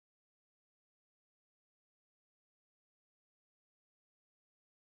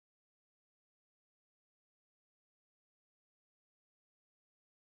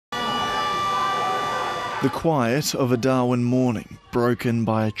The quiet of a Darwin morning, broken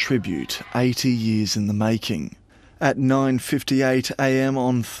by a tribute 80 years in the making. At 9:58 a.m.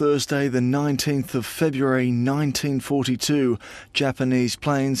 on Thursday the 19th of February 1942, Japanese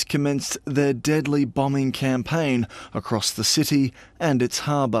planes commenced their deadly bombing campaign across the city and its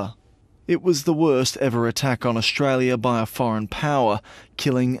harbour. It was the worst ever attack on Australia by a foreign power,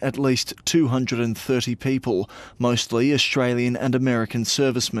 killing at least 230 people, mostly Australian and American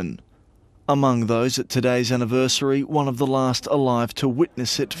servicemen. Among those at today's anniversary, one of the last alive to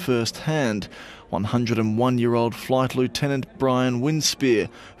witness it firsthand, 101-year-old Flight Lieutenant Brian Winspear,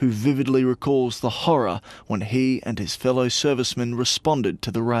 who vividly recalls the horror when he and his fellow servicemen responded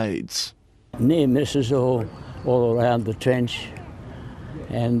to the raids. Near misses all around the trench,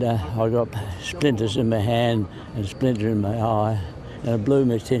 and I got splinters in my hand and a splinter in my eye, and I blew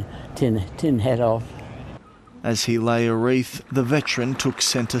my tin hat off. As he lay a wreath, the veteran took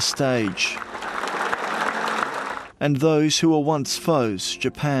centre stage. And those who were once foes,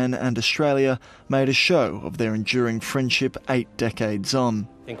 Japan and Australia, made a show of their enduring friendship 8 decades on.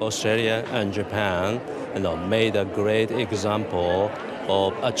 I think Australia and Japan made a great example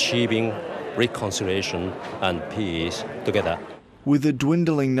of achieving reconciliation and peace together. With a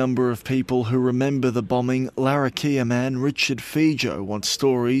dwindling number of people who remember the bombing, Larrakia man Richard Fijo wants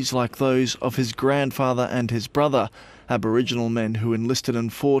stories like those of his grandfather and his brother, Aboriginal men who enlisted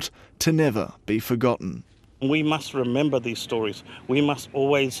and fought, to never be forgotten. We must remember these stories. We must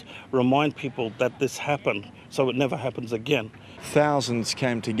always remind people that this happened so it never happens again. Thousands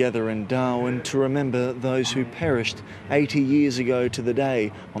came together in Darwin to remember those who perished 80 years ago to the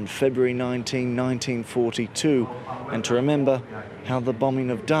day on February 19, 1942, and to remember how the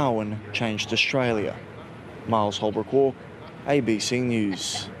bombing of Darwin changed Australia. Miles Houlbrook-Walk, ABC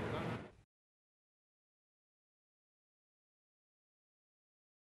News.